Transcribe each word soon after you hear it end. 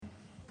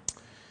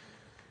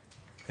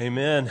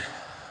Amen.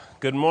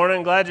 Good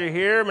morning. Glad you're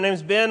here. My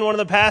name's Ben, one of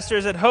the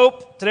pastors at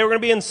Hope. Today we're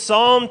going to be in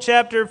Psalm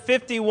chapter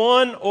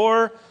 51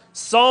 or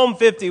Psalm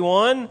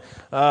 51.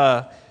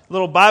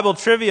 Little Bible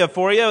trivia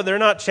for you. They're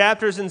not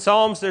chapters in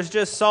Psalms, there's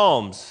just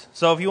Psalms.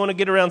 So if you want to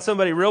get around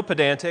somebody real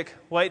pedantic,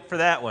 wait for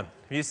that one.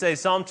 If you say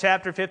Psalm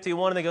chapter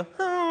 51 and they go,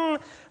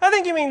 I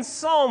think you mean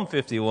Psalm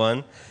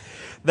 51.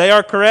 They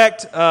are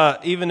correct,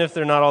 even if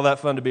they're not all that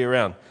fun to be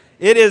around.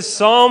 It is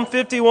Psalm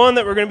 51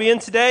 that we're going to be in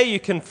today. You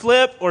can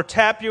flip or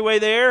tap your way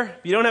there.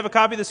 If you don't have a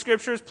copy of the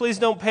scriptures, please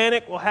don't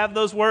panic. We'll have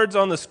those words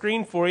on the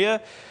screen for you.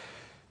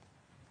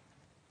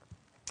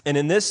 And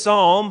in this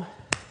psalm,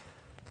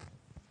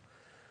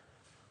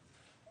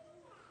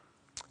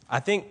 I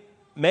think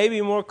maybe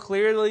more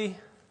clearly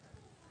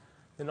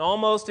than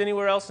almost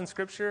anywhere else in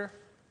Scripture,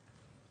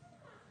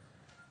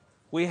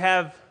 we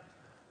have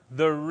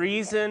the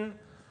reason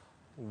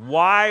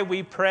why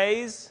we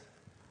praise.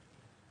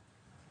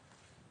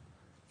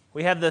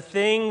 We have the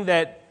thing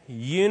that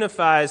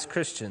unifies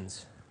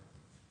Christians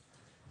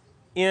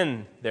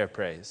in their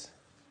praise.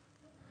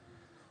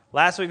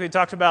 Last week we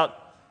talked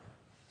about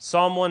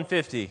Psalm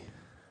 150.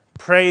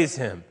 Praise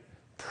Him,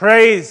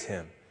 praise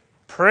Him,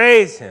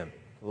 praise Him.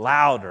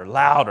 Louder,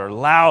 louder,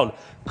 loud,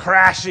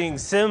 crashing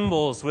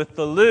cymbals with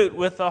the lute,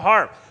 with the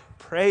harp.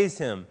 Praise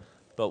Him,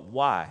 but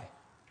why?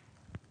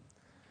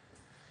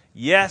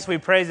 Yes, we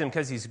praise Him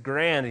because He's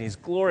grand and He's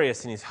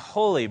glorious and He's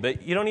holy,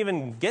 but you don't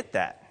even get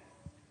that.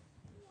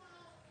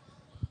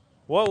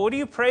 Well, what are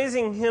you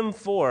praising Him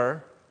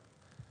for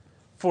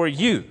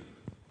you?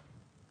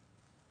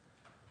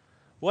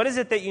 What is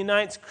it that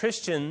unites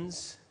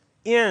Christians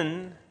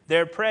in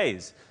their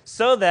praise?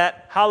 So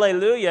that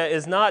hallelujah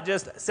is not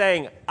just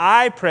saying,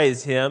 I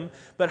praise Him,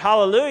 but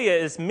hallelujah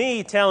is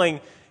me telling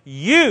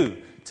you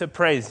to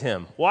praise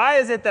Him. Why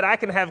is it that I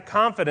can have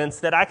confidence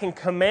that I can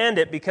command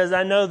it? Because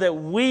I know that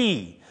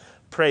we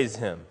praise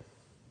Him.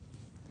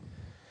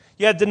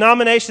 You have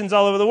denominations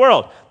all over the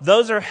world.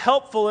 Those are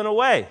helpful in a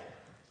way.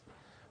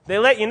 They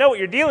let you know what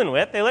you're dealing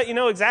with. They let you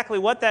know exactly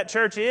what that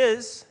church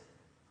is.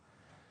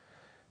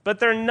 But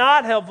they're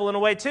not helpful in a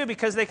way, too,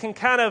 because they can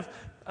kind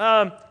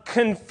of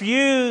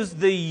confuse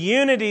the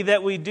unity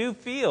that we do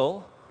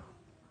feel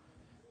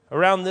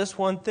around this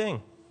one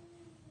thing.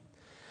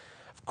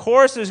 Of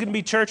course, there's going to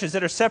be churches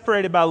that are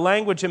separated by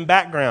language and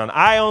background.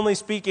 I only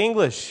speak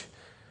English.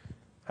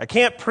 I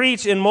can't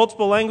preach in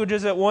multiple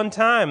languages at one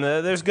time.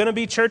 There's going to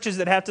be churches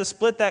that have to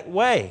split that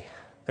way.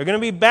 There are going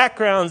to be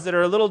backgrounds that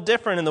are a little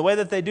different in the way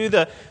that they do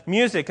the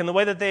music and the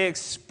way that they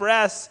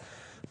express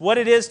what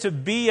it is to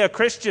be a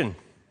Christian.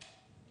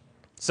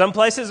 Some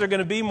places are going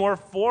to be more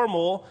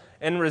formal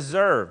and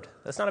reserved.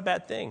 That's not a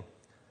bad thing.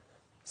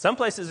 Some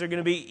places are going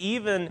to be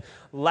even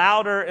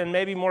louder and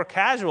maybe more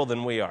casual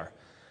than we are.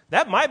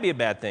 That might be a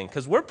bad thing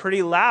because we're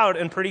pretty loud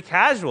and pretty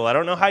casual. I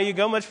don't know how you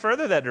go much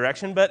further that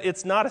direction, but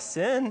it's not a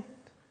sin.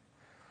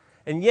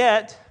 And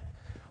yet,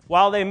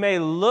 while they may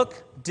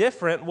look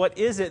different, what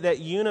is it that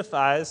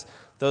unifies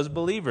those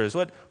believers?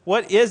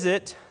 What is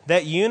it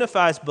that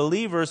unifies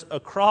believers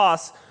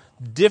across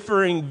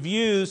differing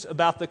views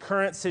about the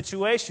current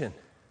situation?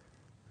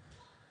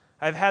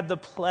 I've had the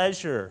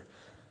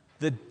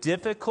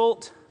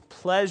difficult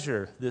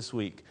pleasure this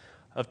week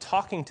of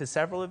talking to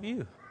several of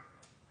you.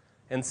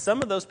 And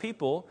some of those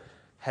people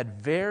had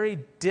very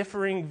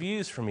differing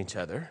views from each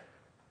other.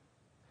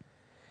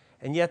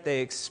 And yet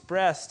they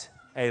expressed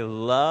a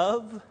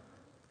love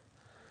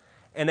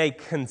and a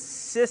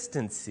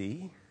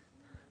consistency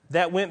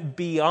that went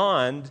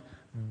beyond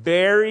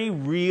very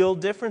real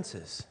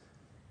differences.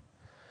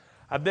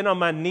 I've been on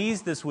my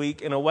knees this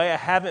week in a way I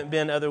haven't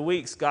been other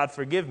weeks, God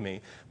forgive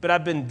me, but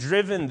I've been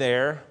driven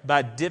there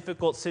by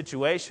difficult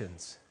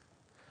situations.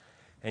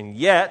 And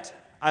yet,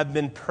 I've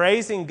been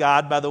praising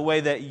God by the way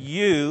that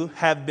you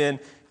have been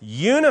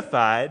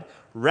unified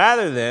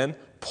rather than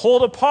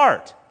pulled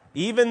apart,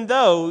 even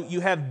though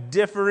you have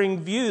differing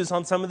views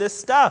on some of this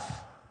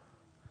stuff.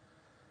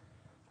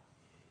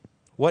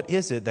 What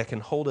is it that can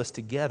hold us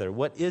together?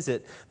 What is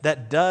it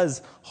that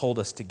does hold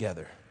us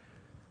together?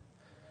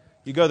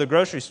 You go to the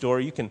grocery store,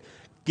 you can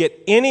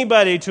get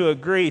anybody to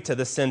agree to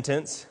the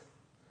sentence,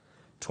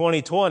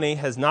 2020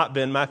 has not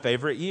been my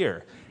favorite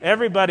year.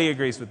 Everybody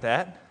agrees with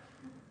that.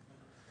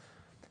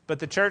 But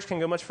the church can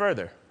go much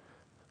further.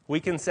 We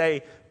can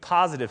say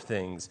positive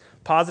things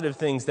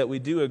that we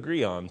do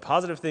agree on,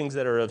 positive things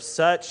that are of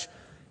such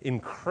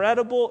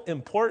incredible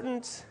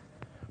importance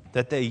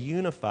that they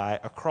unify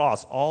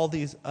across all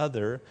these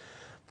other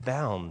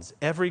bounds.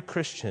 Every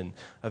Christian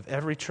of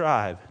every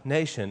tribe,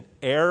 nation,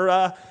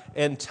 era,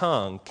 and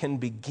tongue can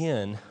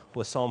begin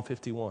with Psalm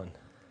 51.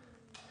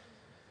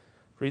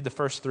 Read the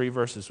first 3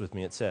 verses with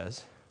me. It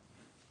says,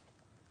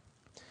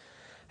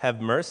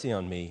 "Have mercy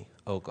on me,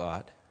 O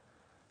God,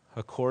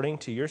 according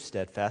to your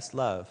steadfast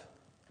love.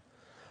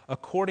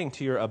 According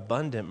to your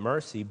abundant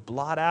mercy,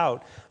 blot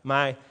out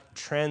my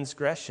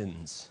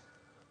transgressions.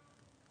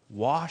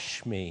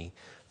 Wash me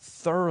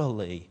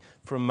thoroughly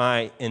from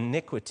my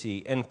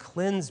iniquity and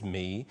cleanse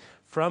me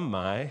from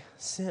my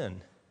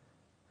sin.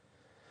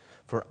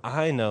 For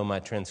I know my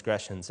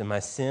transgressions, and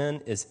my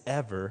sin is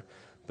ever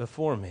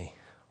before me.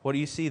 What do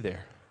you see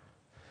there?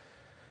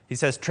 He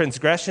says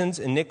transgressions,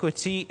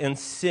 iniquity, and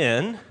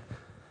sin.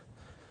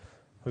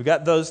 We've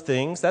got those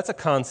things. That's a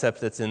concept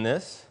that's in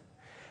this.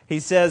 He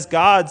says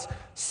God's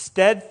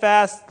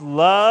steadfast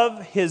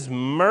love, his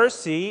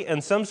mercy,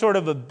 and some sort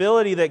of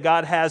ability that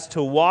God has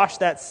to wash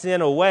that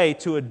sin away,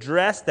 to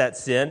address that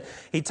sin.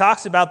 He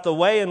talks about the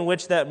way in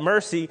which that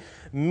mercy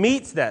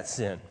meets that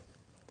sin.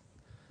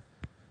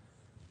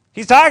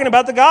 He's talking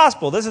about the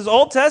gospel. This is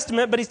Old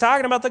Testament, but he's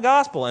talking about the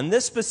gospel. And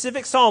this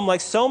specific psalm, like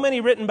so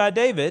many written by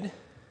David,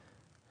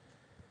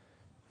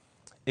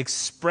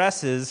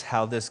 expresses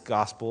how this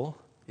gospel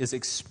is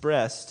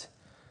expressed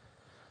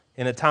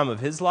in a time of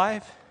his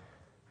life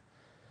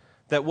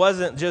that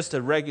wasn't just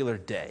a regular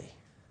day.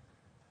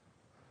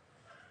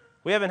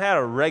 We haven't had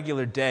a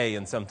regular day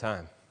in some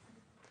time.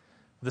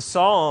 The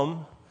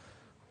psalm,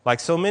 like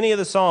so many of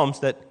the psalms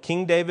that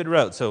King David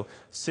wrote. So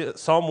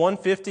Psalm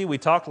 150, we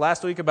talked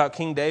last week about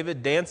King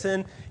David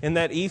dancing in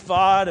that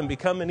ephod and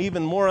becoming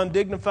even more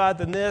undignified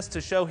than this to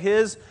show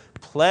his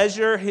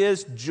pleasure,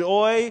 his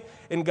joy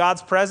in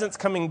God's presence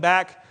coming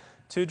back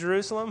to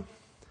Jerusalem.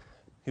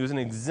 He was an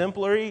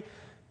exemplary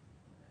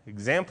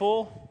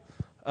example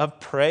of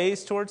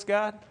praise towards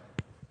God.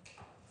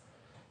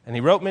 And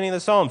he wrote many of the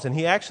Psalms. And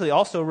he actually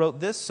also wrote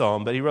this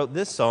psalm, but he wrote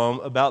this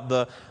psalm about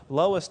the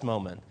lowest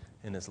moment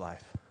in his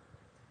life.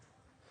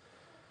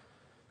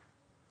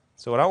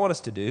 So what I want us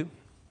to do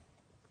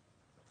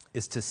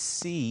is to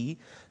see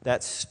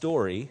that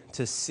story,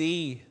 to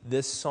see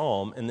this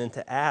psalm, and then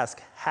to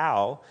ask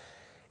how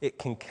it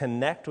can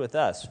connect with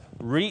us,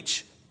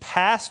 reach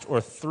past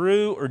or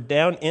through or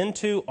down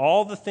into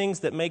all the things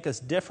that make us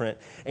different,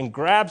 and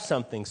grab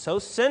something so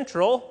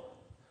central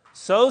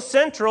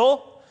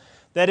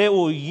that it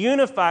will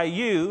unify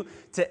you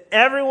to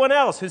everyone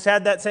else who's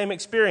had that same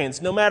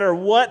experience, no matter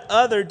what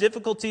other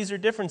difficulties or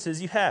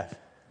differences you have.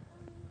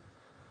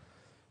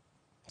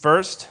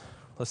 First,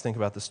 let's think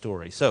about the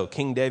story. So,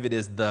 King David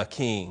is the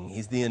king.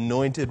 He's the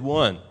anointed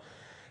one.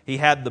 He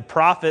had the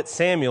prophet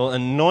Samuel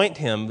anoint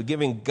him,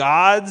 giving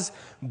God's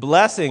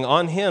blessing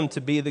on him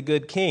to be the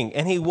good king.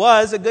 And he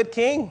was a good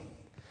king.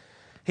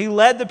 He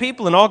led the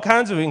people in all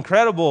kinds of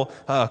incredible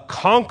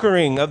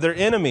conquering of their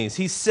enemies.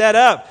 He set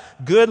up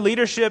good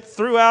leadership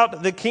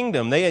throughout the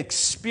kingdom. They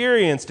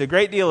experienced a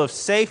great deal of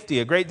safety,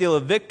 a great deal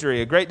of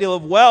victory, a great deal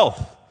of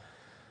wealth.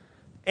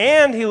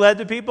 And he led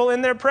the people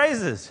in their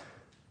praises.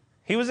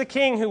 He was a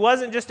king who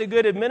wasn't just a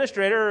good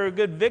administrator or a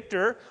good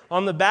victor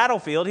on the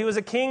battlefield. He was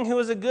a king who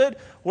was a good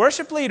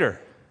worship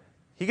leader.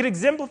 He could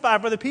exemplify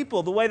for the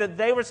people the way that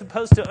they were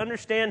supposed to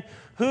understand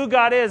who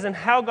God is and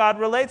how God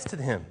relates to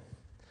him.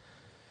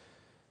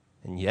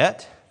 And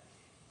yet,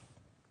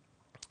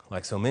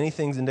 like so many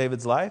things in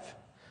David's life,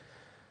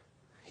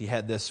 he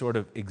had this sort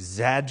of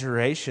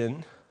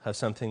exaggeration of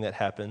something that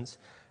happens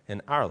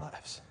in our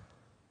lives.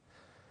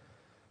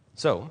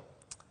 So,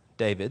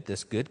 David,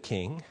 this good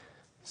king,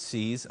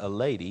 sees a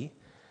lady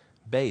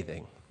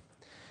bathing.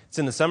 It's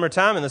in the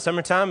summertime, and the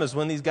summertime is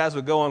when these guys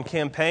would go on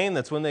campaign.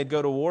 That's when they'd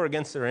go to war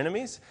against their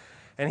enemies.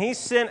 And he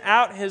sent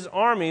out his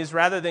armies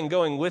rather than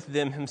going with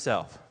them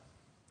himself.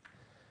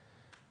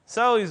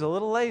 So he's a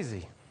little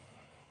lazy.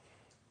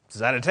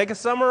 Decided to take a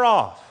summer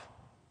off.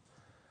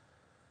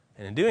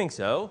 And in doing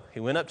so,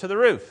 he went up to the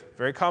roof.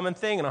 Very common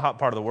thing in a hot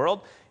part of the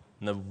world.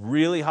 In the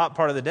really hot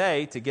part of the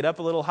day, to get up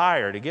a little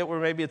higher, to get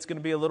where maybe it's going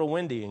to be a little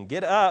windy, and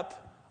get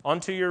up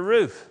onto your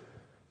roof.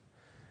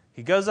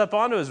 He goes up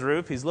onto his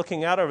roof, he's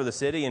looking out over the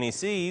city, and he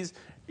sees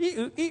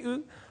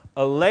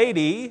a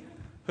lady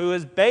who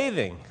is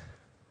bathing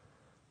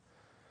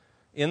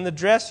in the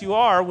dress you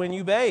are when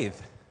you bathe.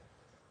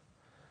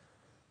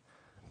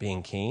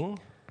 Being king,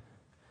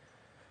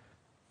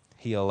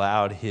 he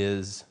allowed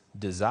his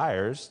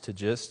desires to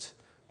just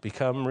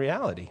become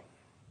reality.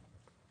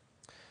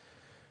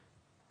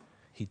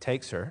 He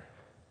takes her,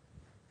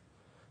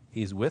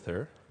 he's with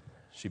her,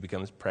 she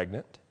becomes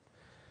pregnant,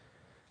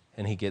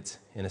 and he gets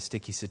in a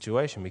sticky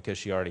situation because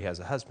she already has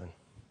a husband.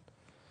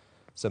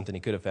 Something he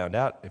could have found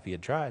out if he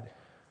had tried,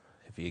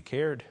 if he had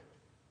cared.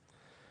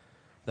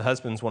 The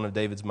husband's one of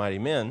David's mighty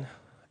men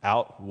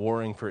out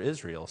warring for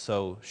Israel.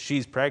 So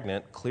she's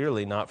pregnant,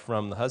 clearly not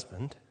from the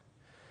husband.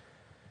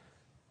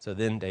 So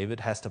then David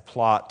has to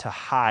plot to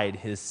hide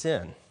his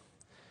sin.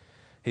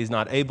 He's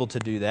not able to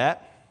do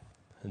that.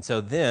 And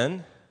so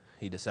then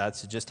he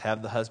decides to just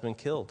have the husband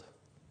killed.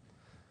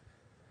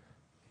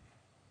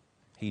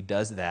 He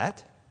does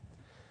that.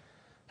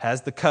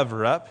 Has the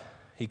cover up.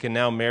 He can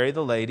now marry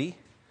the lady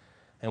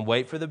and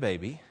wait for the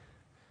baby.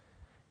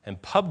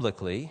 And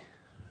publicly,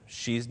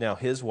 she's now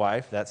his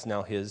wife. That's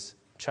now his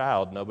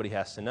child. Nobody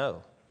has to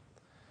know.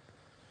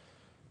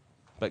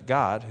 But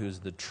God, who's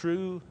the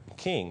true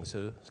king,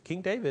 so King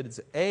David is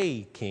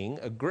a king,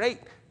 a great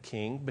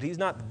king, but he's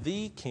not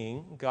the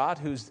king. God,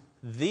 who's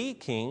the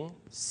king,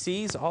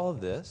 sees all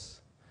of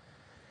this,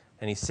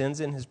 and he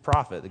sends in his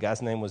prophet. The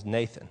guy's name was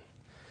Nathan.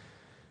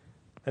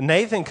 And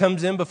Nathan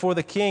comes in before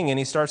the king, and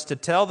he starts to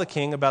tell the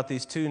king about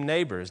these two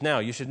neighbors. Now,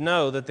 you should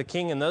know that the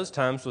king in those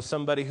times was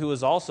somebody who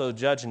was also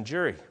judge and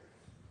jury.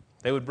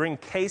 They would bring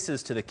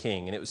cases to the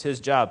king, and it was his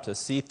job to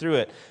see through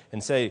it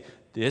and say,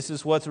 this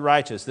is what's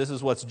righteous, this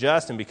is what's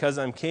just, and because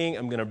I'm king,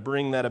 I'm going to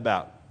bring that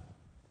about.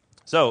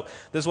 So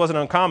this wasn't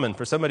uncommon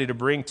for somebody to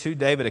bring to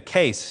David a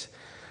case.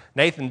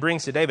 Nathan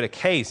brings to David a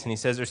case, and he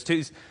says there's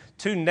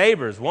two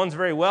neighbors. One's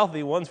very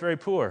wealthy, one's very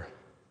poor.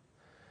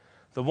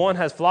 The one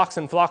has flocks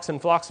and flocks and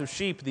flocks of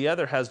sheep. The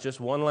other has just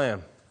one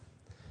lamb.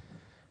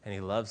 And he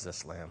loves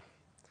this lamb,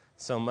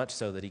 so much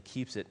so that he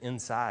keeps it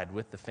inside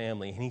with the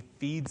family, and he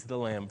feeds the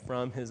lamb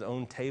from his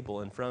own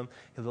table, and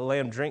the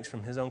lamb drinks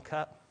from his own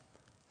cup.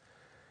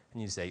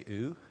 And you say,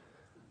 ooh,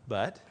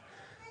 but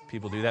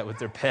people do that with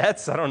their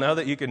pets. I don't know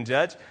that you can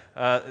judge.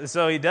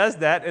 So he does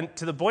that, and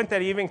to the point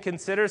that he even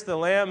considers the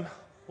lamb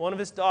one of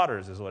his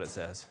daughters, is what it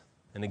says.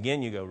 And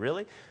again, you go,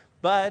 really?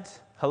 But,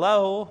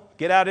 hello,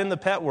 get out in the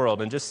pet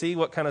world and just see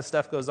what kind of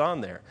stuff goes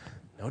on there.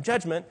 No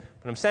judgment,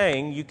 but I'm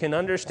saying you can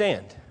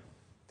understand.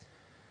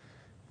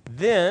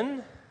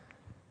 Then,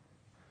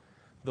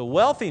 the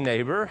wealthy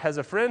neighbor has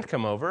a friend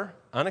come over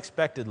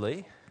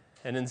unexpectedly,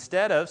 and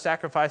instead of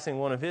sacrificing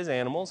one of his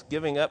animals,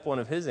 giving up one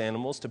of his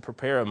animals to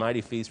prepare a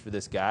mighty feast for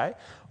this guy,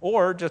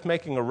 or just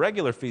making a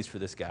regular feast for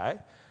this guy,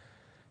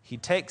 he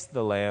takes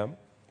the lamb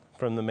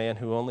from the man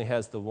who only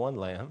has the one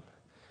lamb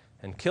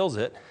and kills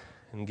it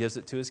and gives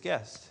it to his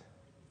guest.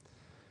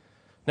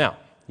 Now,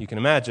 you can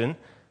imagine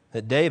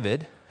that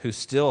David, who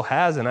still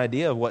has an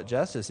idea of what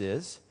justice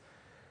is,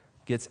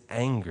 gets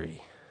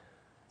angry.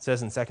 It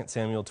says in 2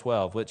 Samuel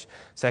 12, which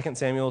 2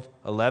 Samuel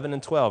 11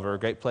 and 12 are a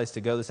great place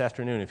to go this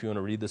afternoon if you want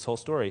to read this whole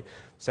story.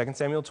 2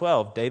 Samuel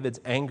 12,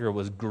 David's anger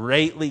was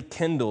greatly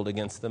kindled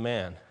against the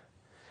man.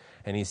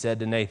 And he said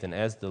to Nathan,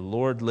 as the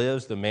Lord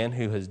lives, the man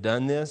who has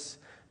done this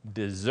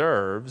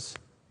deserves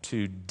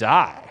to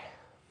die.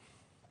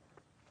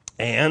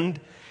 And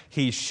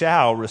he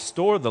shall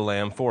restore the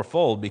lamb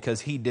fourfold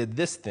because he did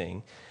this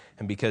thing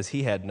and because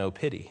he had no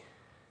pity.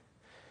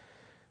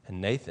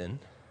 And Nathan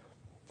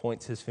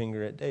points his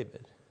finger at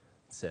David,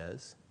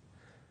 says,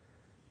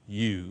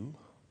 you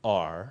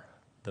are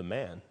the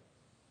man.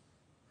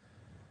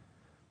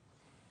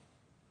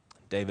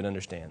 David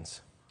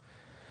understands.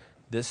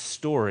 This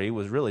story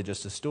was really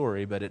just a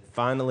story, but it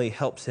finally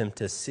helps him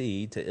to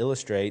see, to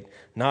illustrate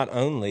not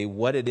only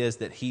what it is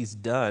that he's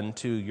done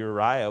to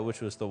Uriah,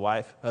 which was the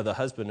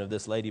husband of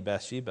this lady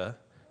Bathsheba,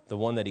 the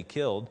one that he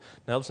killed.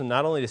 It helps him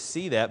not only to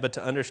see that, but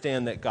to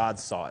understand that God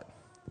saw it,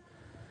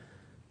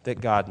 that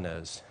God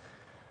knows.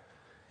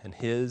 And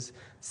his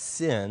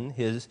sin,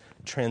 his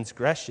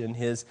transgression,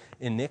 his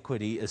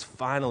iniquity is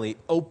finally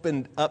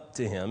opened up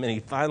to him, and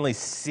he finally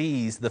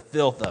sees the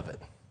filth of it.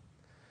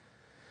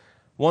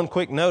 One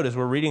quick note as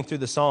we're reading through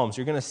the Psalms,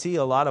 you're going to see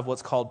a lot of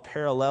what's called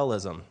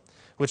parallelism,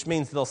 which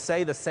means they'll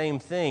say the same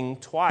thing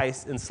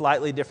twice in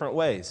slightly different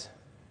ways.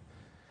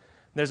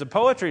 There's a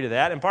poetry to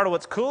that, and part of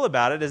what's cool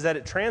about it is that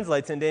it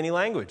translates into any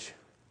language.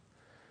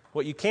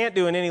 What you can't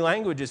do in any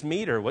language is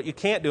meter. What you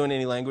can't do in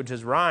any language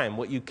is rhyme.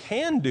 What you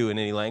can do in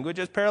any language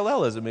is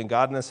parallelism, and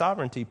God in His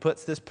sovereignty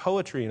puts this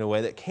poetry in a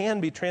way that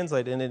can be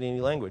translated into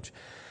any language.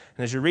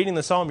 And as you're reading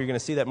the psalm, you're going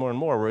to see that more and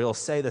more, where he'll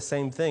say the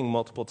same thing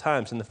multiple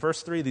times. In the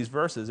first three of these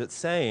verses, it's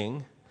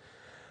saying,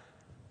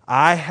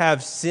 I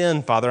have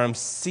sinned, Father. I'm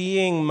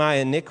seeing my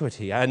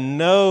iniquity. I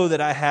know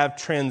that I have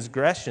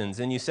transgressions.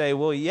 And you say,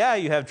 well, yeah,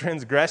 you have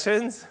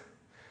transgressions.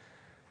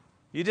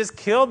 You just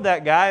killed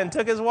that guy and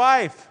took his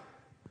wife.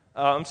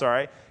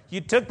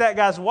 You took that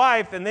guy's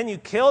wife and then you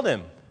killed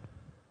him.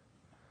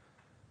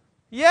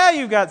 Yeah,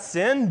 you've got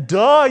sin.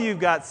 Duh, you've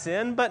got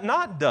sin, but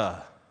not duh.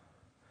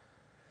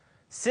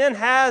 Sin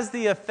has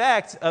the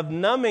effect of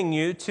numbing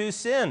you to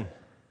sin.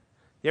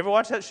 You ever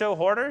watch that show,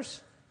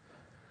 Hoarders?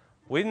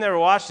 We've never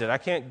watched it. I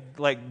can't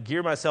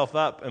gear myself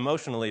up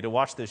emotionally to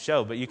watch this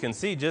show, but you can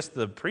see just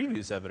the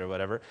previews of it or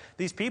whatever.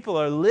 These people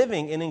are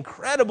living in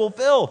incredible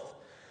filth.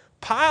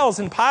 Piles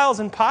and piles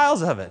and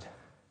piles of it.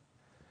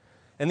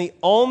 And the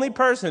only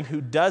person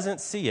who doesn't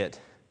see it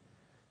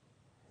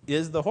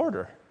is the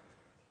hoarder.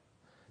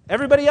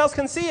 Everybody else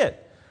can see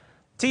it.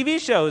 TV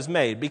show is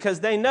made because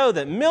they know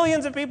that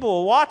millions of people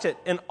will watch it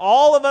and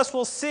all of us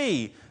will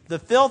see the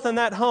filth in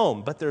that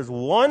home. But there's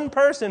one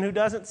person who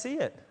doesn't see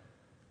it.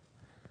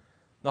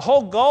 The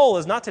whole goal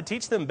is not to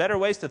teach them better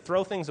ways to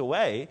throw things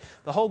away.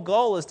 The whole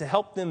goal is to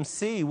help them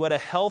see what a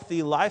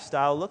healthy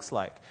lifestyle looks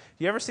like.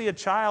 Do you ever see a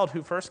child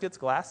who first gets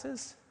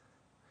glasses?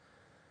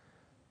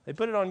 They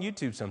put it on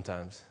YouTube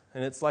sometimes,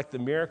 and it's like the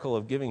miracle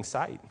of giving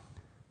sight.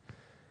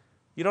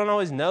 You don't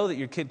always know that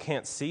your kid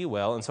can't see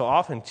well, and so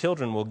often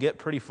children will get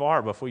pretty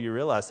far before you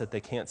realize that they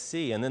can't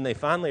see, and then they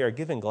finally are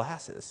given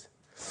glasses.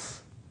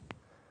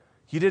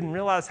 You didn't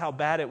realize how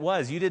bad it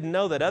was. You didn't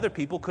know that other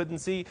people couldn't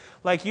see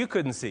like you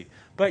couldn't see.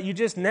 But you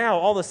just now,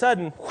 all of a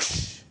sudden,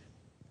 whoosh,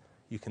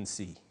 you can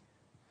see.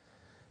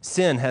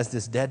 Sin has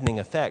this deadening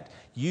effect.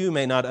 You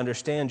may not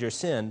understand your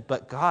sin,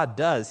 but God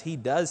does. He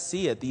does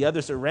see it. The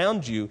others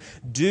around you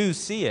do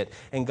see it.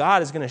 And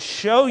God is going to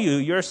show you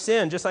your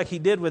sin, just like he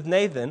did with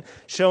Nathan,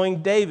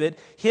 showing David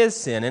his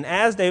sin. And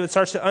as David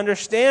starts to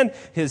understand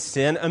his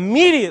sin,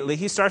 immediately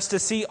he starts to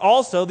see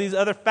also these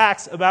other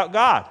facts about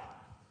God.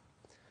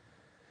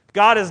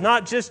 God is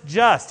not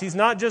just. He's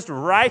not just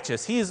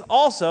righteous. He is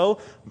also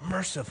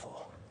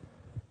merciful.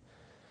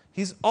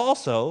 He's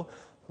also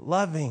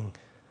loving.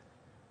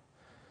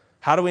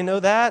 How do we know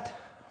that?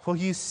 Well,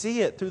 you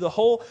see it through the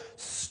whole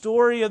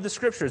story of the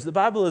Scriptures. The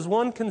Bible is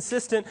one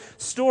consistent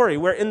story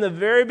where in the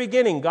very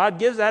beginning, God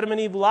gives Adam and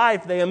Eve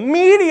life. They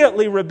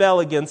immediately rebel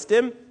against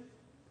him.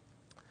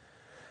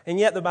 And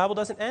yet the Bible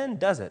doesn't end,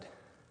 does it?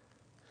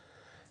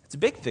 It's a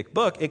big, thick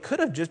book. It could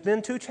have just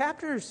been 2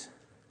 chapters.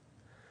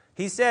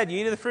 He said, you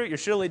eat of the fruit, you'll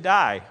surely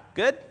die.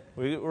 Good?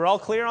 We're all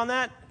clear on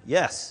that?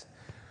 Yes.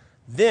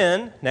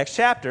 Then, next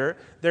chapter,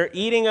 they're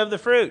eating of the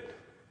fruit.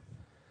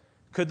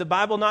 Could the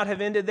Bible not have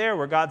ended there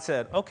where God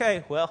said,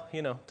 okay, well,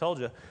 told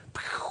you.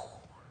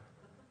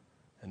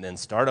 And then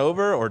start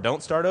over or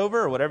don't start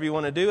over or whatever you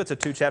want to do. It's a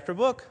 2-chapter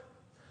book.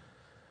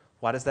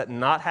 Why does that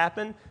not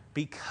happen?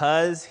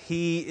 Because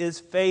he is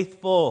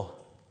faithful.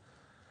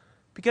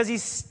 Because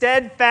he's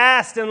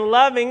steadfast and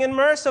loving and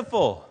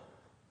merciful.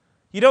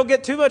 You don't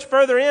get too much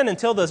further in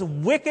until the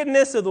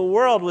wickedness of the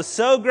world was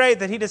so great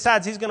that he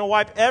decides he's going to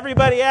wipe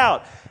everybody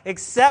out.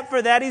 Except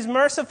for that, he's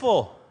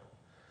merciful.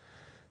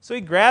 So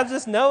he grabs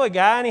this Noah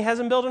guy and he has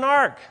him build an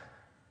ark.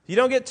 You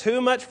don't get too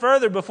much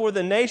further before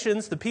the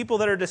nations, the people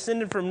that are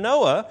descended from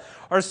Noah,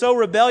 are so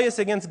rebellious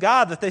against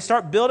God that they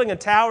start building a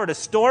tower to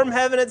storm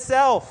heaven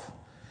itself.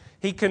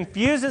 He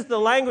confuses the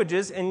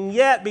languages, and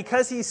yet,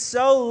 because he's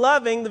so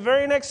loving, the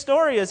very next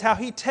story is how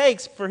he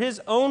takes, for his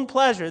own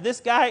pleasure, this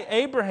guy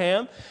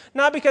Abraham,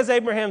 not because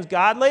Abraham's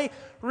godly.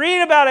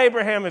 Read about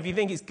Abraham if you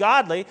think he's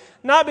godly.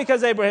 Not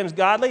because Abraham's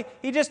godly.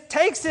 He just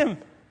takes him.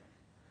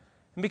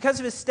 And because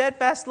of his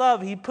steadfast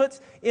love, he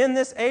puts in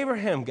this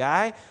Abraham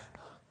guy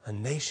a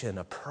nation,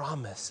 a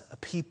promise, a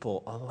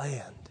people, a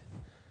land.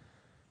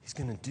 He's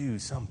going to do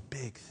some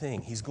big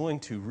thing. He's going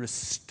to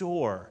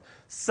restore,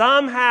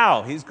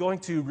 somehow, he's going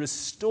to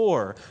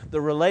restore the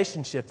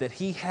relationship that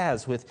he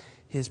has with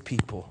his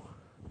people,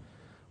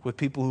 with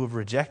people who have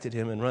rejected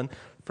him and run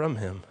from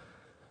him.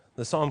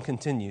 The psalm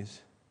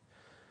continues,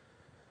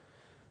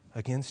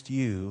 against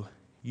you,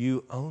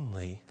 you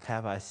only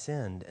have I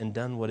sinned and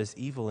done what is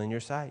evil in your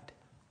sight,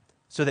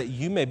 so that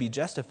you may be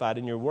justified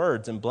in your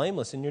words and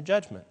blameless in your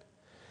judgment.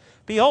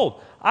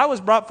 Behold, I was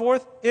brought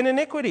forth in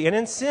iniquity, and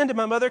in sin did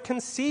my mother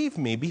conceive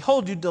me.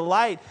 Behold, you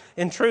delight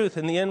in truth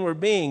in the inward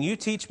being. You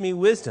teach me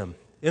wisdom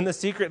in the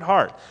secret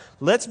heart.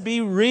 Let's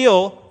be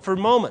real for a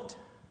moment.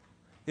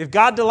 If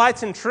God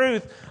delights in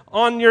truth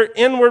on your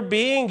inward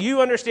being,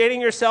 you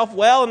understanding yourself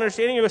well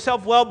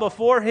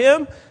before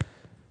him,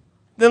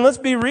 then let's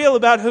be real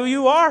about who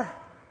you are.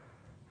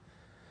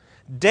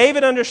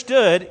 David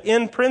understood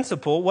in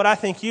principle what I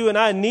think you and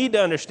I need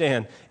to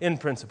understand in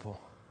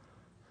principle,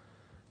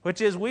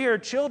 which is we are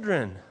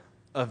children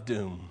of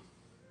doom.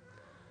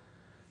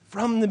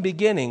 From the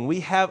beginning,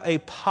 we have a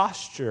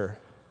posture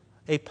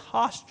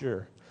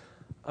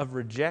of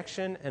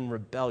rejection and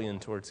rebellion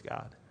towards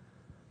God.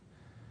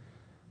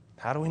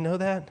 How do we know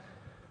that?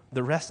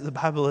 The rest of the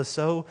Bible is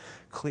so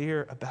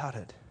clear about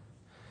it.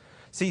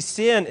 See,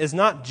 sin is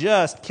not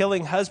just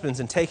killing husbands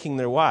and taking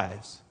their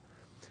wives.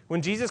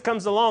 When Jesus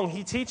comes along,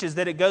 he teaches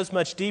that it goes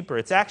much deeper.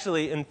 It's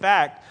actually, in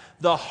fact,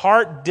 the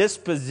heart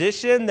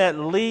disposition that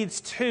leads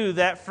to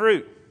that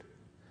fruit.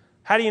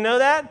 How do you know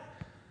that?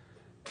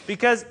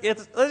 Because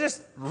let's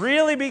just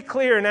really be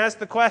clear and ask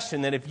the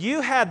question that if you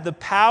had the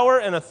power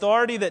and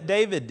authority that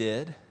David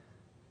did,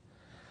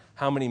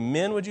 how many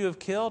men would you have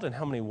killed and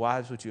how many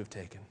wives would you have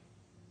taken?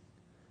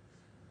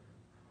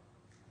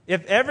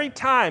 If every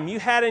time you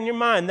had in your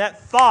mind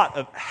that thought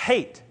of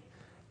hate,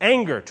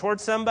 anger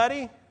towards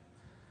somebody,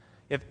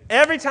 if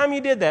every time you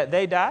did that,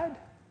 they died,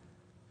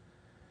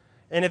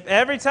 and if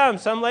every time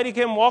some lady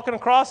came walking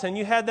across and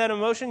you had that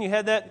emotion, you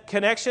had that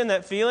connection,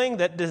 that feeling,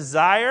 that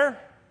desire,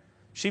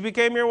 she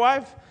became your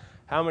wife,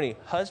 how many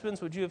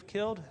husbands would you have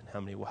killed and how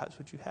many wives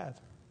would you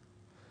have?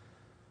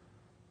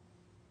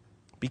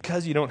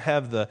 Because you don't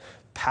have the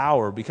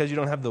power, because you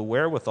don't have the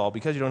wherewithal,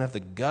 because you don't have the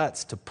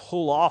guts to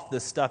pull off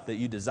this stuff that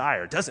you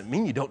desire, doesn't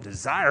mean you don't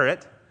desire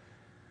it.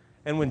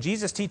 And when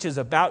Jesus teaches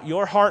about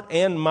your heart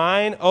and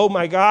mine, oh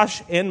my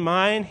gosh, and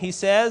mine, he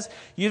says,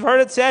 you've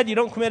heard it said, you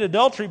don't commit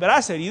adultery, but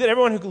I say to you that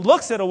everyone who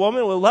looks at a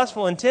woman with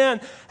lustful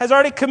intent has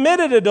already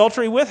committed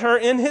adultery with her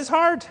in his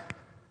heart.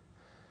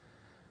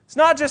 It's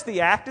not just the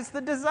act, it's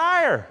the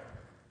desire.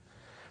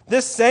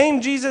 This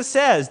same Jesus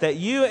says that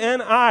you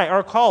and I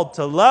are called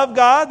to love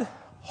God.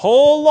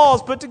 Whole law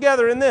is put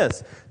together in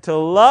this. To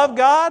love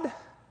God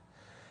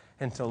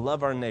and to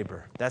love our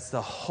neighbor. That's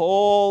the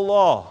whole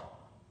law.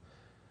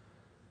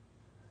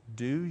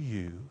 Do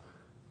you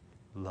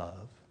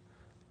love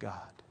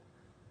God?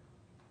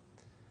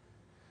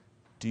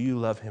 Do you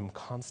love him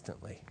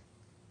constantly?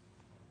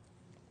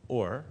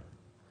 Or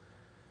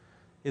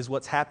is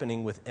what's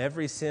happening with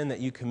every sin that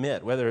you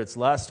commit, whether it's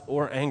lust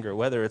or anger,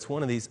 whether it's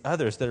one of these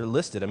others that are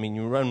listed. I mean,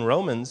 you run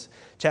Romans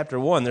chapter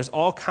 1, there's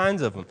all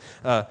kinds of them.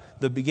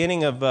 The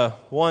beginning of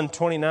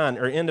 1:29,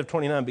 or end of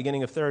 29,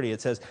 beginning of 30,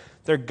 it says,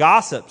 they're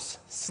gossips,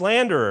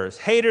 slanderers,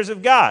 haters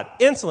of God,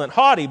 insolent,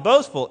 haughty,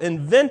 boastful,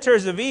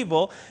 inventors of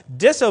evil,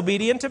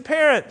 disobedient to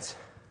parents.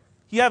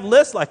 You have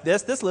lists like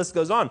this. This list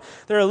goes on.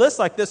 There are lists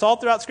like this all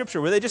throughout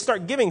Scripture where they just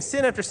start giving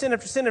sin after sin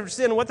after sin after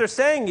sin. And what they're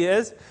saying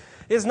is,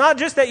 it's not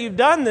just that you've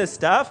done this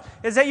stuff,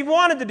 it's that you've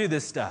wanted to do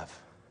this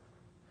stuff.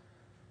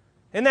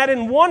 And that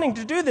in wanting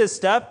to do this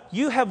stuff,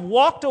 you have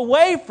walked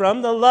away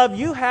from the love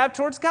you have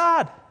towards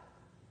God.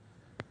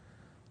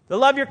 The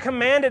love you're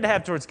commanded to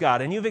have towards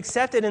God. And you've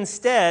accepted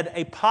instead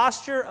a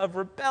posture of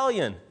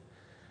rebellion.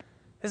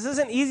 This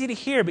isn't easy to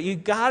hear, but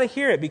you've got to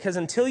hear it, because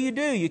until you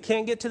do, you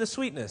can't get to the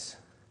sweetness.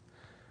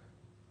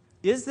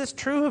 Is this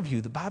true of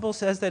you? The Bible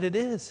says that it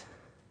is.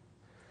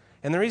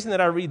 And the reason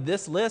that I read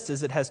this list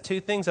is it has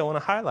two things I want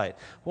to highlight.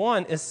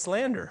 One is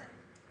slander.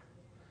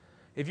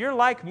 If you're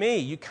like me,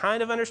 you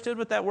kind of understood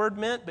what that word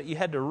meant, but you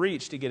had to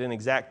reach to get an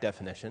exact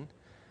definition,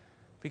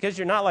 because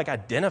you're not like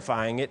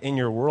identifying it in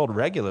your world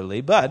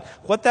regularly. But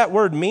what that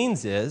word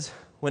means is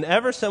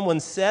whenever someone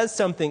says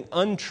something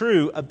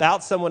untrue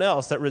about someone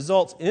else that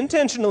results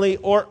intentionally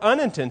or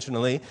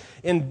unintentionally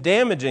in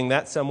damaging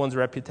that someone's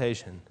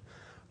reputation.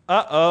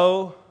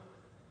 Uh-oh.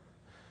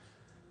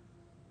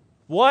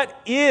 What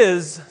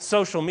is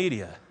social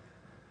media?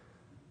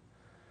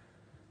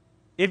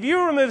 If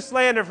you remove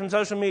slander from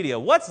social media,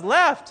 what's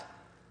left?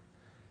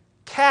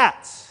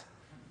 Cats.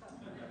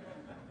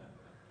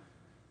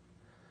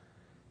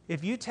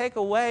 If you take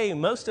away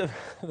most of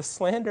the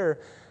slander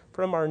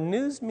from our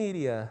news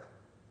media,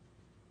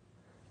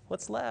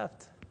 what's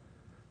left?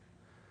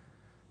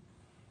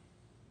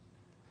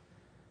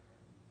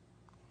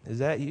 Is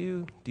that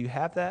you? Do you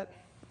have that?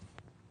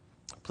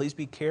 Please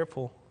be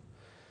careful.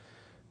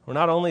 We're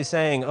not only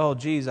saying, oh,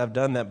 geez, I've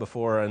done that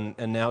before,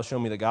 and now show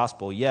me the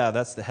gospel. Yeah,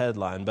 that's the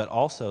headline, but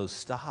also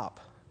stop.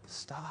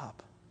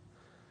 Stop.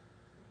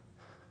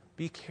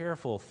 Be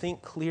careful.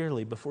 Think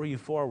clearly before you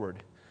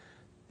forward.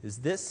 Is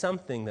this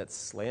something that's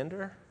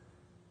slander?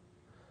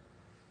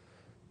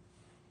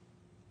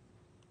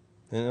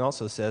 And it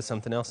also says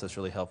something else that's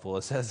really helpful.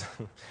 It says,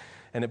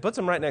 and it puts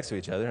them right next to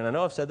each other, and I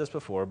know I've said this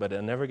before, but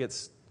it never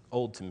gets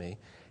old to me.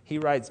 He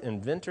writes,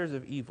 inventors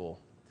of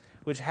evil,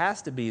 which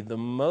has to be the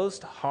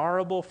most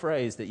horrible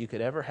phrase that you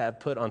could ever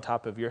have put on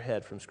top of your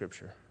head from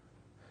Scripture.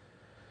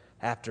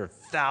 After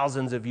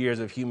thousands of years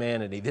of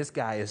humanity, this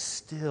guy is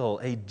still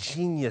a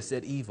genius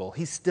at evil.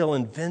 He's still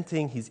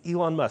inventing. He's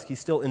Elon Musk.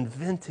 He's still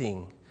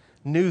inventing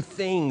new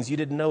things you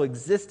didn't know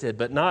existed,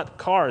 but not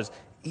cars,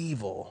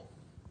 evil.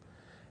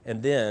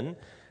 And then,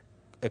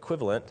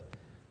 equivalent,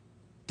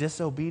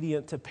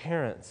 disobedient to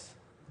parents.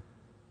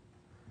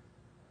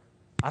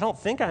 I don't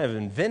think I have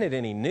invented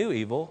any new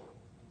evil,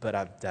 but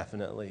I've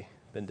definitely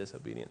been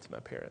disobedient to my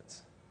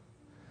parents.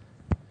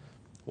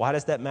 Why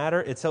does that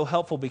matter? It's so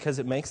helpful because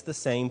it makes the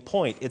same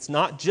point. It's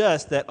not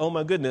just that, oh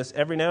my goodness,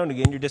 every now and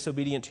again you're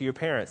disobedient to your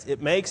parents.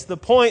 It makes the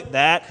point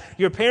that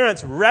your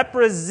parents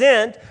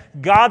represent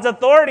God's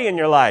authority in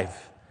your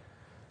life.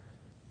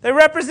 They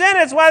represent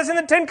it. It's why it's in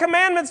the Ten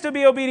Commandments to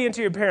be obedient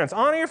to your parents.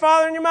 Honor your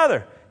father and your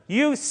mother.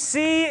 You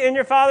see in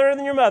your father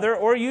and your mother,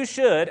 or you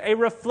should, a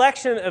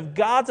reflection of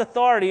God's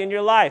authority in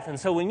your life. And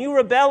so when you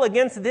rebel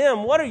against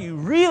them, what are you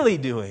really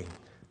doing?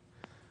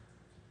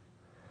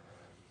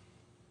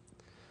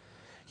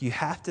 You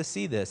have to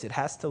see this. It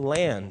has to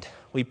land.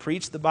 We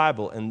preach the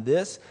Bible, and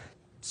this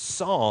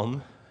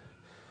psalm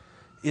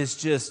is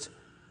just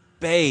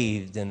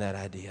bathed in that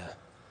idea.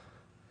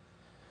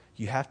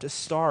 You have to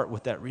start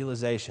with that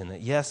realization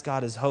that, yes,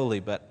 God is holy,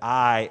 but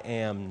I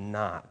am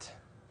not.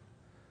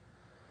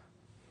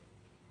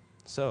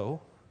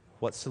 So,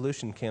 what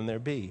solution can there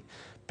be?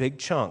 Big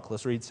chunk.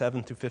 Let's read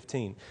 7 through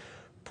 15.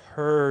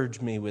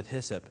 Purge me with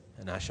hyssop,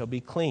 and I shall be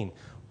clean.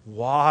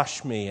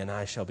 Wash me, and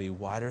I shall be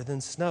whiter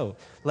than snow.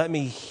 Let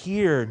me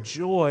hear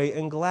joy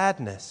and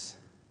gladness.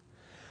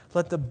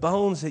 Let the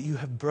bones that you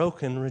have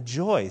broken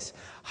rejoice.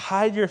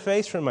 Hide your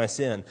face from my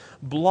sin.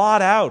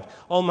 Blot out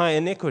all my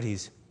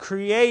iniquities.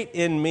 Create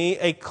in me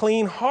a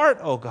clean heart,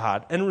 O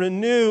God, and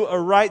renew a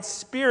right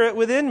spirit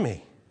within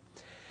me.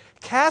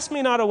 Cast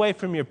me not away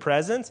from your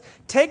presence.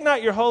 Take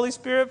not your Holy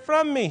Spirit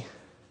from me.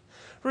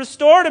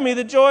 Restore to me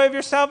the joy of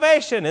your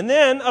salvation, and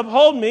then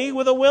uphold me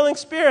with a willing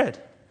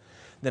spirit.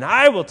 Then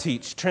I will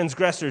teach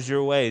transgressors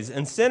your ways,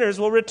 and sinners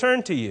will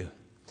return to you.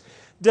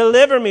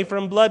 Deliver me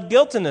from blood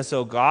guiltiness,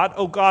 O God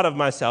of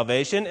my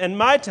salvation, and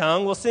my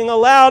tongue will sing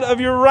aloud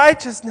of your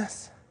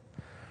righteousness.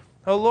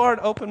 O Lord,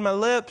 open my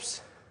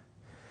lips,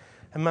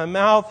 and my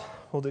mouth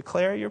will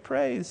declare your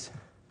praise.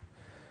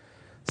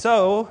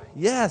 So,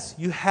 yes,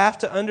 you have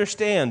to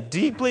understand,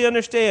 deeply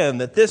understand,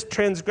 that this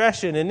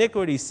transgression,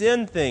 iniquity,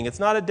 sin thing, it's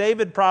not a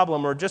David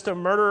problem or just a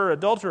murderer,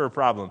 adulterer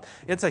problem.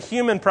 It's a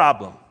human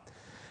problem.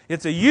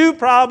 It's a you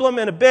problem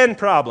and a Ben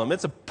problem.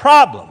 It's a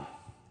problem.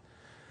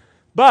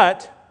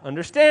 But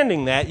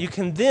understanding that, you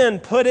can then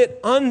put it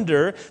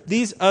under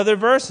these other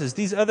verses,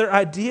 these other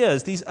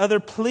ideas, these other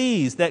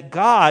pleas that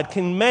God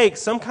can make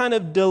some kind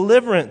of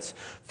deliverance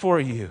for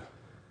you.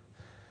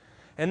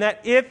 And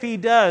that if He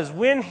does,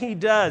 when He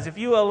does, if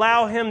you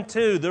allow Him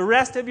to, the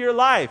rest of your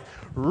life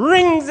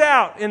rings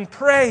out in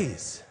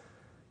praise.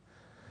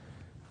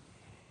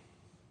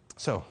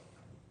 So,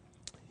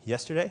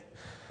 yesterday,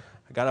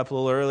 I got up a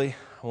little early.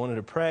 I wanted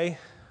to pray.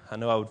 I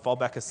know I would fall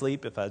back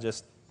asleep if I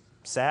just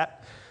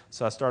sat.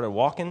 So I started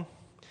walking.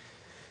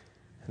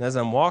 And as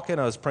I'm walking,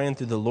 I was praying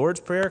through the Lord's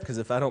Prayer, because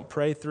if I don't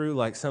pray through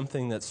like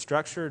something that's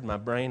structured, my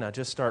brain, I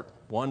just start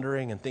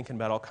wondering and thinking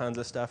about all kinds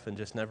of stuff and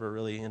just never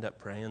really end up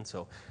praying.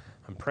 So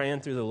I'm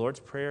praying through the Lord's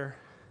Prayer.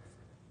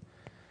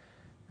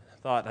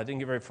 I didn't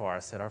get very far. I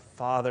said, Our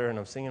Father, and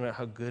I'm singing about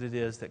how good it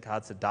is that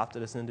God's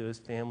adopted us into His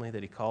family,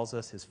 that He calls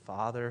us His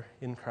Father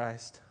in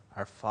Christ,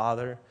 our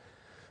Father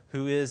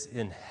who is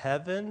in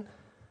heaven.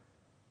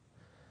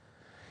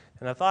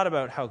 And I thought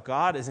about how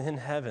God is in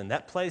heaven,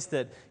 that place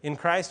that in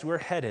Christ we're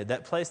headed,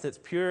 that place that's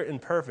pure and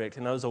perfect.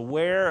 And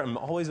I'm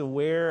always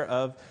aware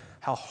of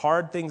how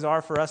hard things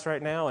are for us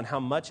right now and how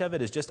much of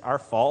it is just our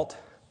fault.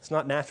 It's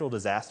not natural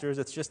disasters,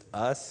 it's just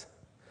us.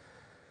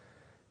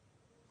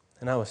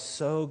 And I was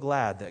so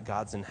glad that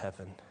God's in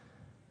heaven.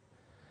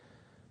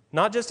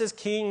 Not just as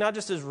king, not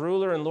just as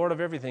ruler and Lord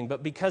of everything,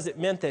 but because it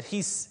meant that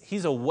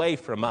He's away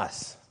from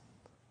us.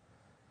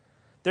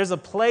 There's a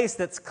place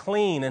that's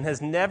clean and has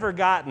never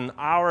gotten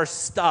our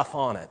stuff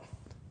on it.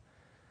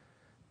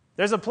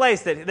 There's a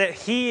place that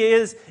He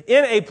is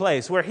in a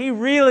place where He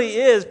really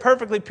is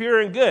perfectly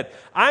pure and good.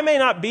 I may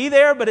not be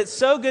there, but it's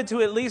so good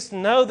to at least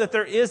know that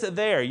there is a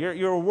there.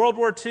 You're World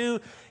War II,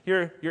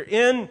 you're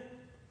in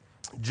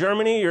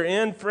Germany, you're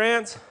in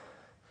France.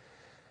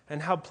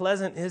 And how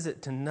pleasant is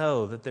it to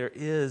know that there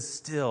is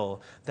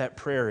still that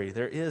prairie,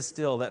 there is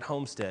still that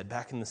homestead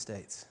back in the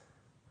States.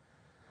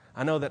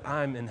 I know that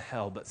I'm in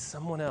hell, but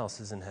someone else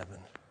is in heaven.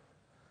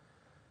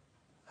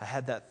 I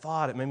had that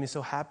thought. It made me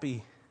so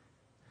happy.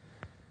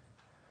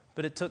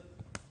 But it took,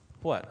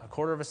 a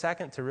quarter of a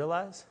second to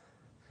realize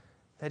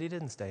that He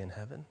didn't stay in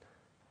heaven.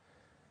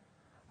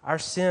 Our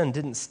sin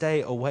didn't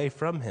stay away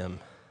from Him.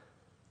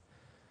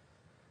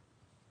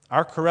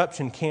 Our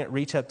corruption can't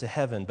reach up to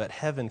heaven, but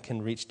heaven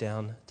can reach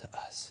down to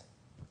us.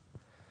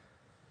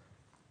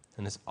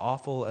 And as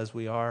awful as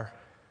we are,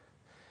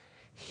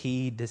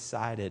 He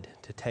decided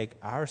to take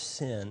our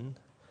sin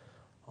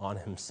on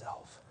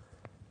Himself.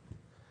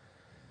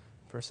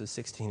 Verses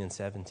 16 and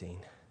 17.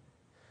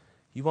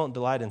 You won't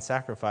delight in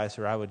sacrifice,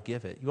 or I would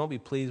give it. You won't be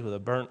pleased with a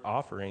burnt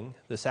offering.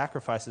 The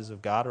sacrifices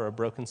of God are a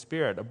broken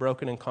spirit. A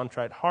broken and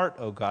contrite heart,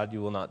 O God,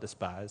 you will not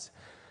despise.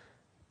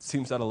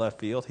 Seems out of left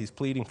field. He's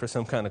pleading for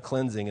some kind of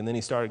cleansing, and then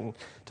he's starting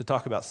to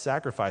talk about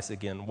sacrifice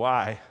again.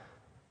 Why?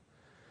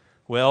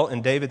 Well,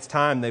 in David's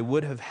time, they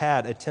would have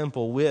had a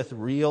temple with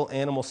real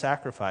animal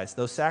sacrifice.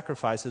 Those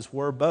sacrifices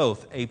were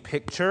both a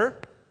picture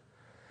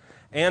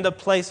and a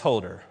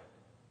placeholder.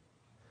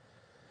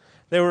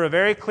 They were a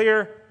very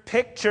clear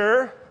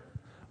picture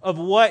of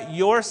what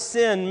your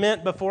sin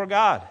meant before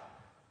God.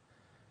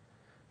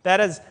 That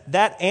is,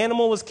 that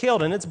animal was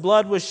killed and its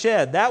blood was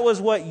shed. That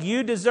was what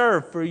you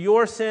deserved for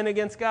your sin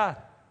against God.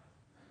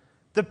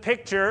 The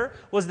picture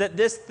was that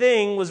this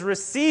thing was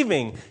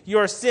receiving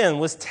your sin,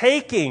 was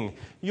taking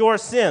your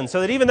sin,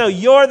 so that even though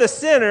you're the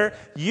sinner,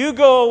 you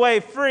go away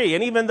free.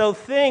 And even though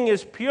thing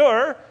is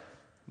pure,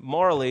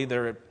 morally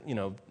they're,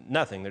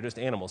 nothing. They're just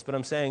animals. But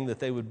I'm saying that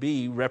they would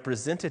be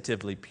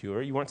representatively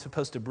pure. You weren't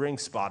supposed to bring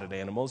spotted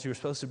animals. You were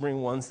supposed to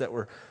bring ones that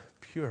were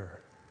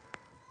pure.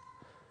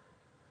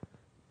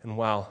 And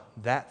while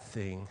that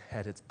thing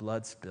had its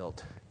blood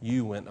spilt,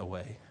 you went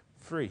away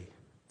free.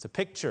 It's a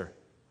picture.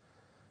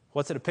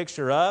 What's it a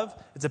picture of?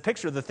 It's a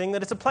picture of the thing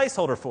that it's a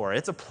placeholder for.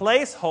 It's a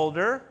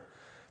placeholder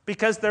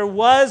because there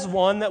was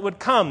one that would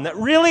come that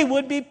really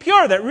would be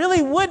pure, that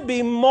really would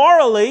be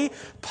morally,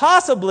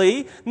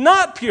 possibly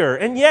not pure.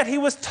 And yet He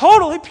was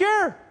totally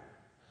pure.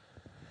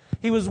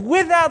 He was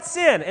without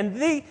sin.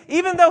 And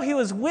even though He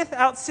was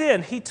without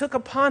sin, He took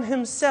upon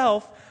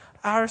Himself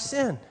our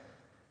sin.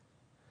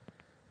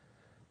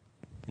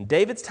 In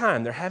David's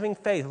time, they're having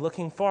faith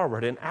looking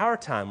forward. In our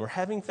time, we're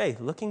having faith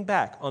looking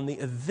back on the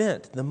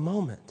event, the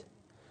moment,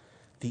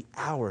 the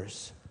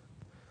hours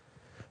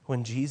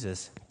when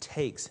Jesus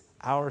takes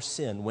our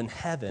sin, when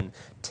heaven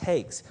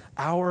takes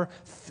our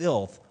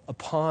filth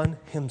upon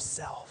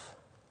Himself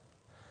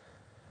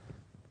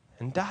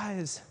and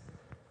dies.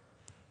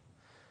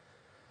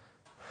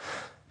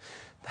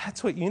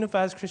 That's what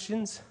unifies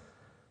Christians.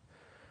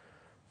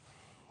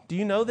 Do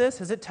you know this?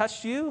 Has it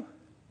touched you?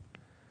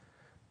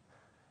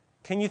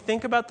 Can you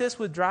think about this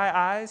with dry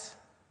eyes?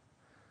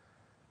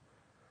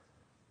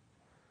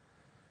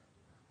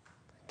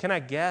 Can I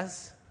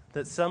guess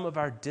that some of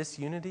our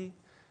disunity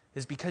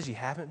is because you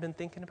haven't been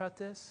thinking about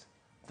this?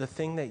 The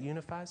thing that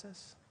unifies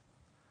us?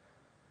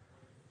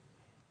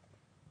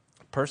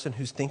 A person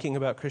who's thinking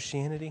about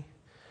Christianity,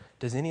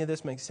 does any of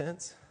this make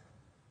sense?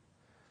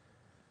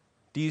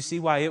 Do you see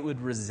why it would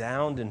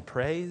resound in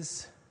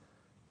praise?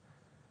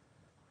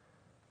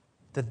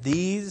 that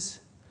these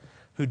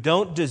who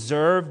don't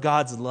deserve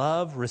God's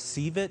love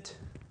receive it.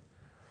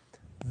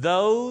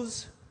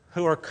 Those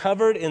who are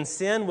covered in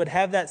sin would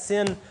have that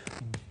sin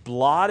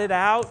blotted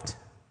out,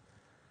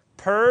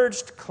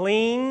 purged,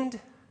 cleaned.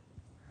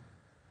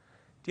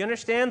 Do you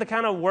understand the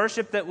kind of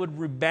worship that would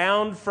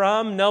rebound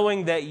from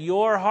knowing that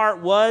your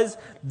heart was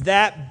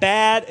that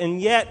bad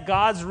and yet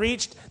God's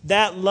reached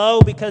that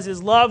low because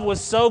His love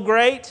was so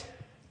great?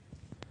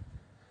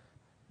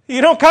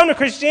 You don't come to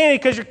Christianity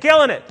because you're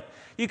killing it.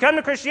 You come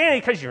to Christianity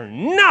because you're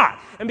not,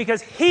 and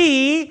because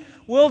He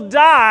will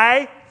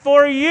die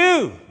for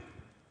you.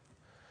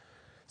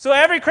 So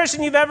every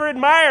Christian you've ever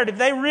admired, if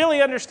they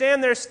really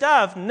understand their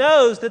stuff,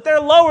 knows that they're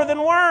lower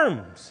than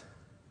worms.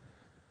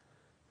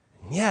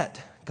 And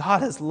yet,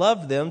 God has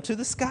loved them to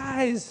the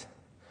skies.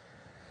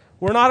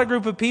 We're not a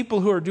group of people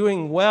who are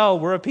doing well.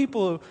 We're a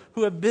people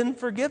who have been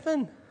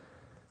forgiven.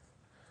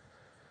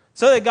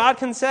 So that God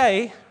can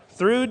say,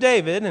 through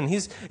David, and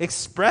he's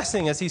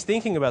expressing as he's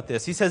thinking about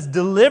this, he says,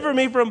 "Deliver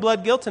me from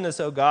blood guiltiness,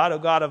 O God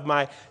of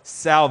my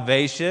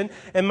salvation,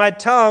 and my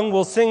tongue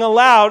will sing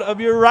aloud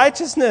of your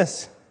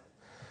righteousness.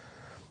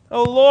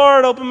 O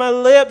Lord, open my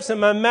lips,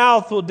 and my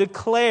mouth will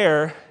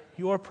declare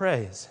your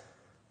praise."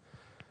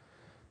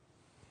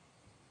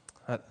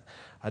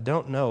 I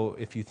don't know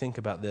if you think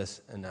about this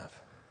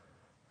enough.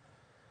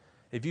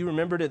 If you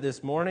remembered it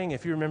this morning,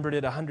 if you remembered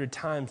it 100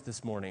 times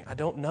this morning, I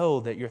don't know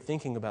that you're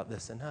thinking about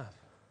this enough.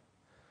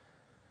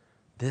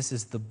 This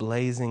is the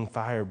blazing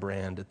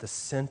firebrand at the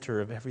center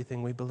of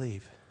everything we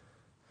believe.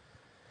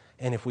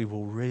 And if we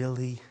will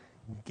really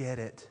get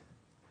it,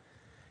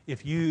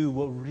 if you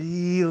will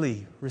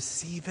really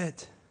receive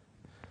it,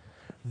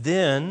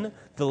 then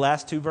the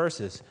last two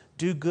verses,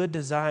 do good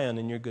to Zion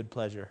in your good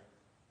pleasure.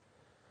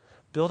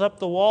 Build up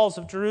the walls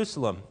of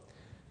Jerusalem.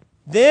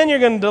 Then you're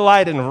going to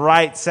delight in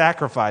right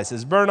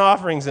sacrifices, burnt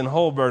offerings and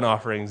whole burnt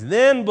offerings.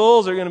 Then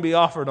bulls are going to be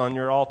offered on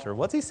your altar.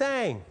 What's he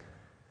saying?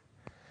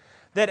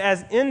 That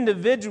as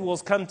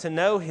individuals come to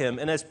know Him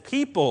and as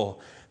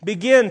people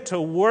begin to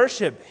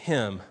worship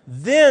Him,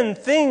 then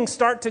things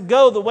start to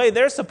go the way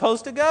they're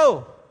supposed to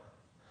go.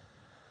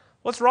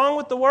 What's wrong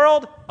with the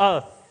world?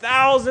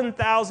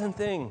 1,000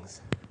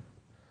 things.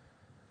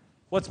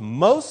 What's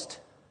most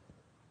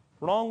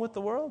wrong with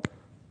the world?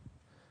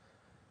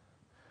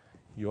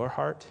 Your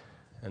heart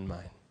and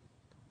mine.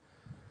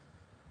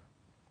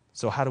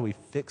 So how do we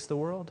fix the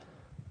world?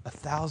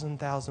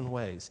 1,000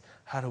 ways.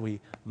 How do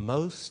we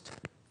most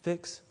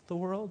fix the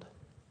world?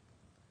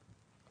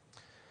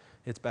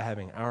 It's by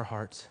having our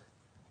hearts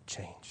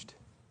changed.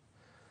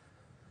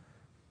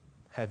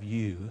 Have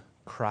you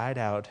cried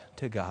out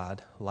to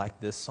God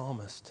like this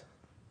psalmist?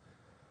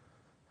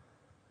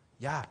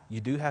 Yeah, you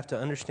do have to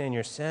understand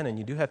your sin and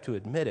you do have to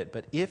admit it.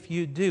 But if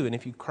you do, and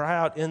if you cry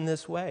out in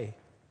this way,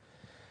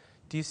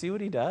 do you see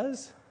what He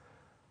does?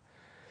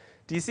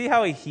 Do you see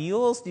how He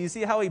heals? Do you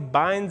see how He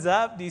binds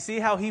up? Do you see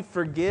how He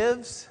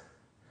forgives?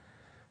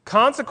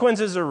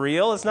 Consequences are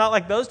real. It's not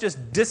like those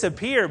just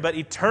disappear, but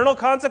eternal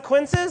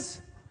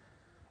consequences,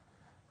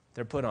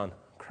 they're put on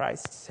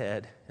Christ's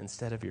head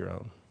instead of your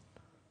own.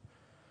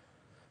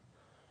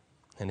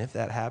 And if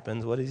that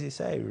happens, what does He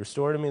say?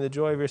 Restore to me the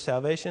joy of your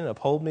salvation,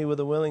 uphold me with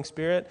a willing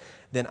spirit.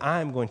 Then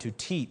I'm going to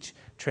teach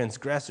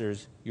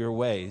transgressors your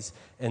ways,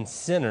 and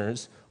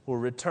sinners will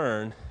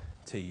return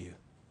to you.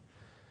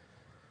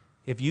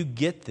 If you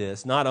get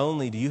this, not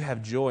only do you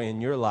have joy in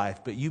your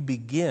life, but you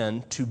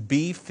begin to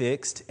be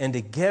fixed and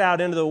to get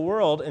out into the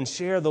world and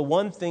share the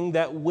one thing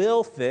that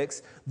will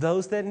fix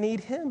those that need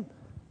Him.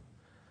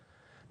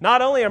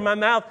 Not only is my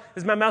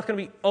mouth going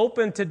to be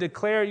open to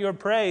declare your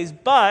praise,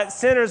 but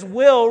sinners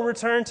will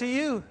return to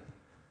you.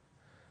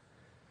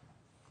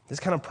 This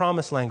kind of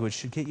promise language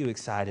should get you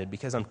excited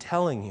because I'm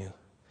telling you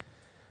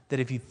that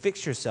if you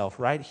fix yourself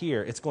right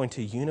here, it's going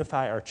to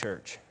unify our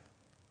church.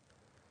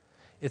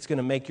 It's going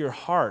to make your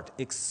heart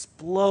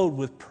explode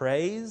with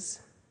praise,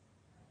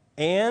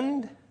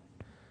 and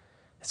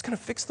it's going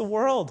to fix the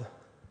world.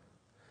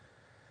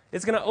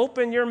 It's going to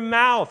open your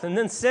mouth, and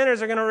then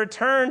sinners are going to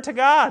return to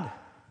God.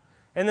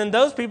 And then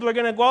those people are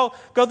going to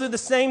go through the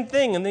same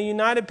thing, and the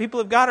united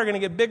people of God are going to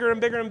get bigger and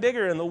bigger and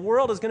bigger, and the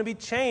world is going to be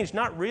changed.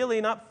 Not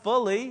really, not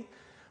fully.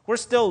 We're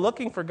still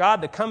looking for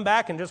God to come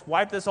back and just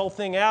wipe this whole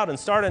thing out and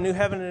start a new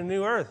heaven and a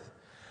new earth.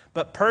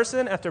 But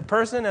person after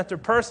person after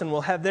person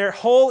will have their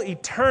whole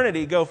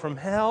eternity go from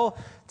hell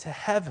to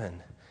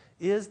heaven.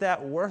 Is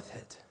that worth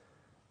it?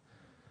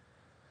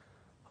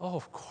 Oh,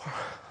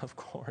 of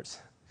course.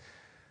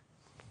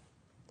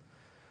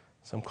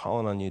 So I'm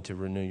calling on you to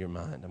renew your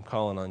mind. I'm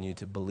calling on you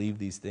to believe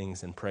these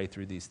things and pray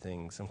through these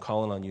things. I'm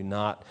calling on you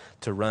not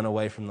to run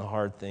away from the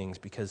hard things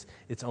because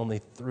it's only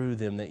through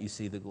them that you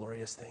see the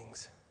glorious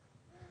things.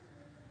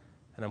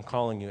 And I'm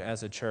calling you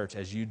as a church,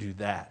 as you do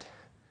that,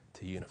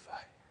 to unify.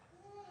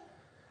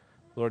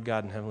 Lord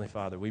God and Heavenly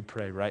Father, we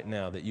pray right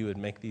now that you would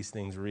make these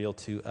things real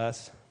to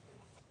us,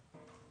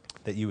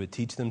 that you would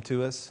teach them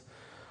to us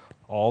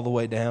all the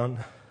way down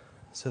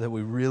so that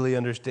we really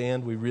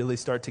understand, we really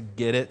start to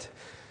get it.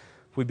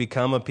 We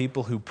become a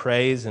people who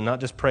praise, and not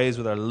just praise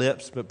with our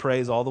lips, but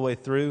praise all the way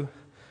through.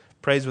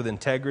 praise with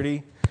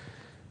integrity,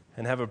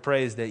 and have a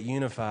praise that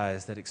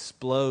unifies, that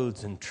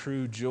explodes in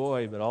true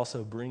joy, but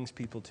also brings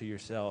people to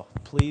yourself.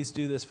 Please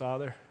do this,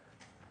 Father,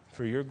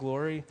 for your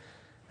glory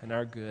and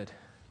our good.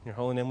 In your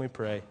holy name we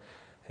pray.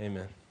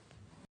 Amen.